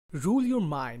Rule your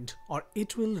mind or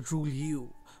it will rule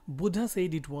you. Buddha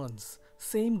said it once.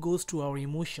 Same goes to our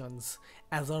emotions,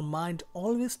 as our mind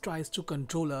always tries to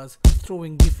control us,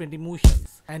 throwing different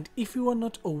emotions. And if you are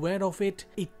not aware of it,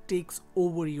 it takes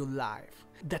over your life.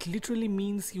 That literally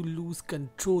means you lose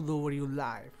control over your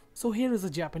life. So here is a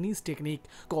Japanese technique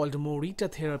called Morita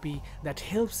Therapy that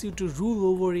helps you to rule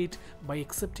over it by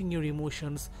accepting your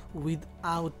emotions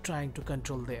without trying to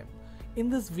control them. In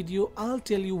this video, I'll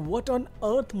tell you what on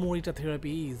earth Morita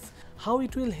Therapy is, how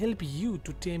it will help you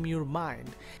to tame your mind,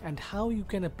 and how you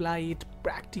can apply it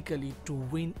practically to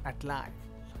win at life.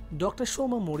 Dr.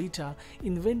 Soma Morita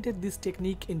invented this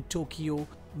technique in Tokyo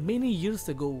many years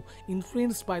ago,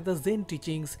 influenced by the Zen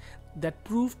teachings that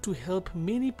proved to help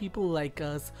many people like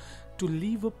us to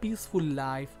live a peaceful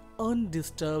life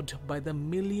undisturbed by the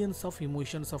millions of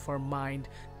emotions of our mind,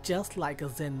 just like a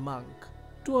Zen monk.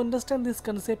 To understand this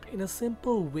concept in a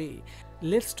simple way,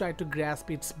 let's try to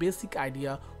grasp its basic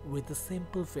idea with a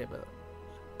simple fable.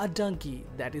 A donkey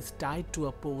that is tied to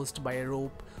a post by a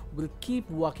rope will keep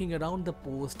walking around the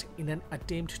post in an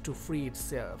attempt to free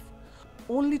itself,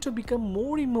 only to become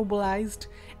more immobilized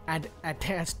and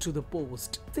attached to the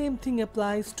post. Same thing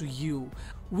applies to you.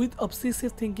 With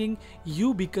obsessive thinking,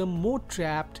 you become more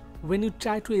trapped when you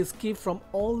try to escape from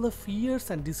all the fears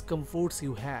and discomforts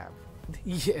you have.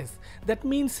 Yes, that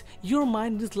means your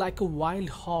mind is like a wild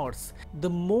horse. The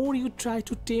more you try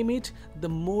to tame it, the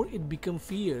more it becomes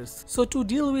fierce. So to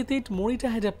deal with it,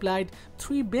 Morita had applied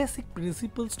 3 basic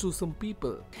principles to some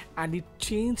people, and it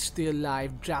changed their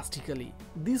life drastically.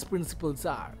 These principles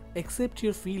are: accept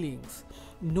your feelings,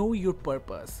 know your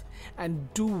purpose, and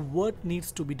do what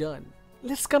needs to be done.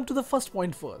 Let's come to the first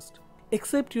point first.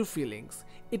 Accept your feelings.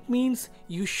 It means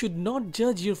you should not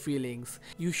judge your feelings.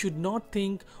 You should not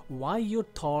think why your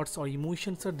thoughts or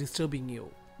emotions are disturbing you.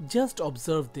 Just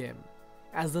observe them.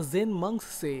 As the Zen monks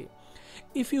say,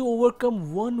 if you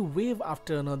overcome one wave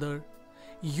after another,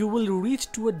 you will reach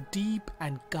to a deep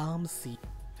and calm sea.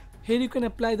 Here you can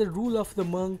apply the rule of the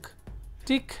monk,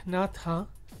 Thich Nhat Hanh,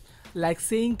 like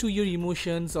saying to your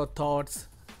emotions or thoughts,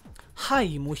 hi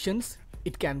emotions.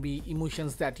 It can be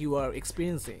emotions that you are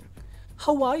experiencing.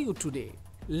 How are you today?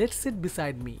 Let's sit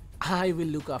beside me. I will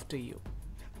look after you.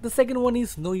 The second one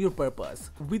is know your purpose.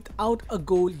 Without a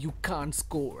goal, you can't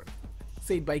score.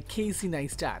 Said by Casey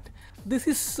Neistat. This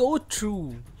is so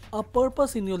true. A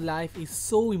purpose in your life is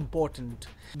so important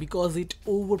because it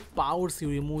overpowers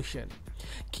your emotion.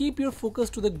 Keep your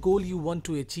focus to the goal you want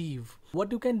to achieve.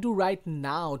 What you can do right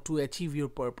now to achieve your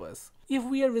purpose. If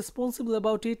we are responsible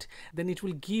about it, then it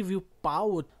will give you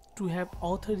power to have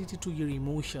authority to your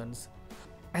emotions.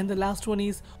 And the last one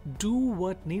is do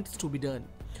what needs to be done.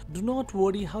 Do not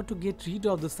worry how to get rid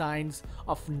of the signs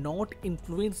of not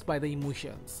influenced by the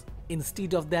emotions.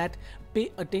 Instead of that, pay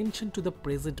attention to the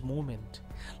present moment.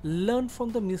 Learn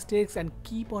from the mistakes and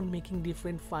keep on making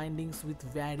different findings with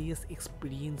various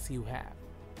experience you have.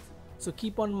 So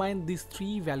keep on mind these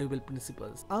 3 valuable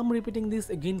principles. I'm repeating this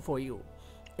again for you.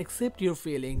 Accept your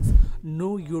feelings,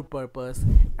 know your purpose,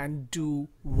 and do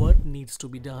what needs to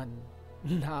be done.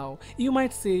 Now, you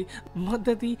might say,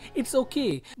 Madyati, it's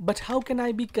okay, but how can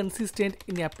I be consistent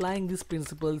in applying these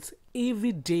principles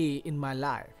every day in my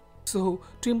life? So,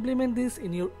 to implement this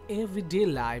in your everyday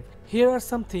life, here are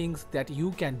some things that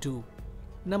you can do.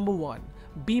 Number 1,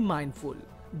 be mindful.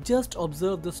 Just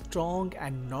observe the strong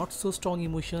and not so strong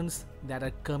emotions that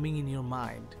are coming in your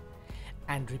mind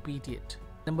and repeat it.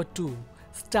 Number 2,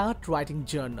 start writing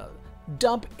journal.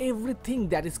 Dump everything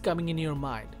that is coming in your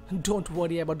mind. Don't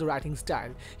worry about the writing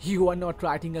style. You are not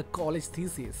writing a college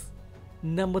thesis.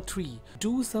 Number 3,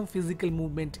 do some physical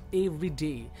movement every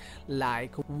day,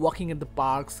 like walking at the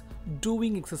parks,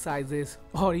 doing exercises,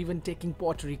 or even taking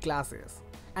pottery classes.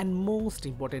 And most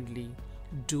importantly,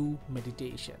 do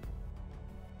meditation.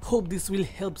 Hope this will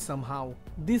help somehow.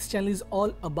 This channel is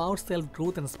all about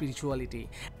self-growth and spirituality.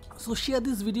 So share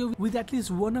this video with at least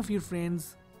one of your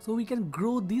friends, so we can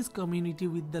grow this community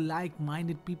with the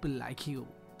like-minded people like you.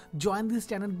 Join this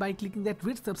channel by clicking that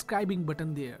red subscribing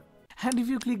button there. And if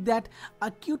you click that,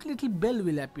 a cute little bell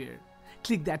will appear.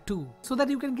 Click that too, so that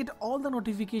you can get all the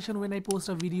notification when I post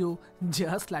a video,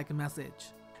 just like a message.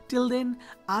 Till then,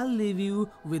 I'll leave you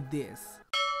with this.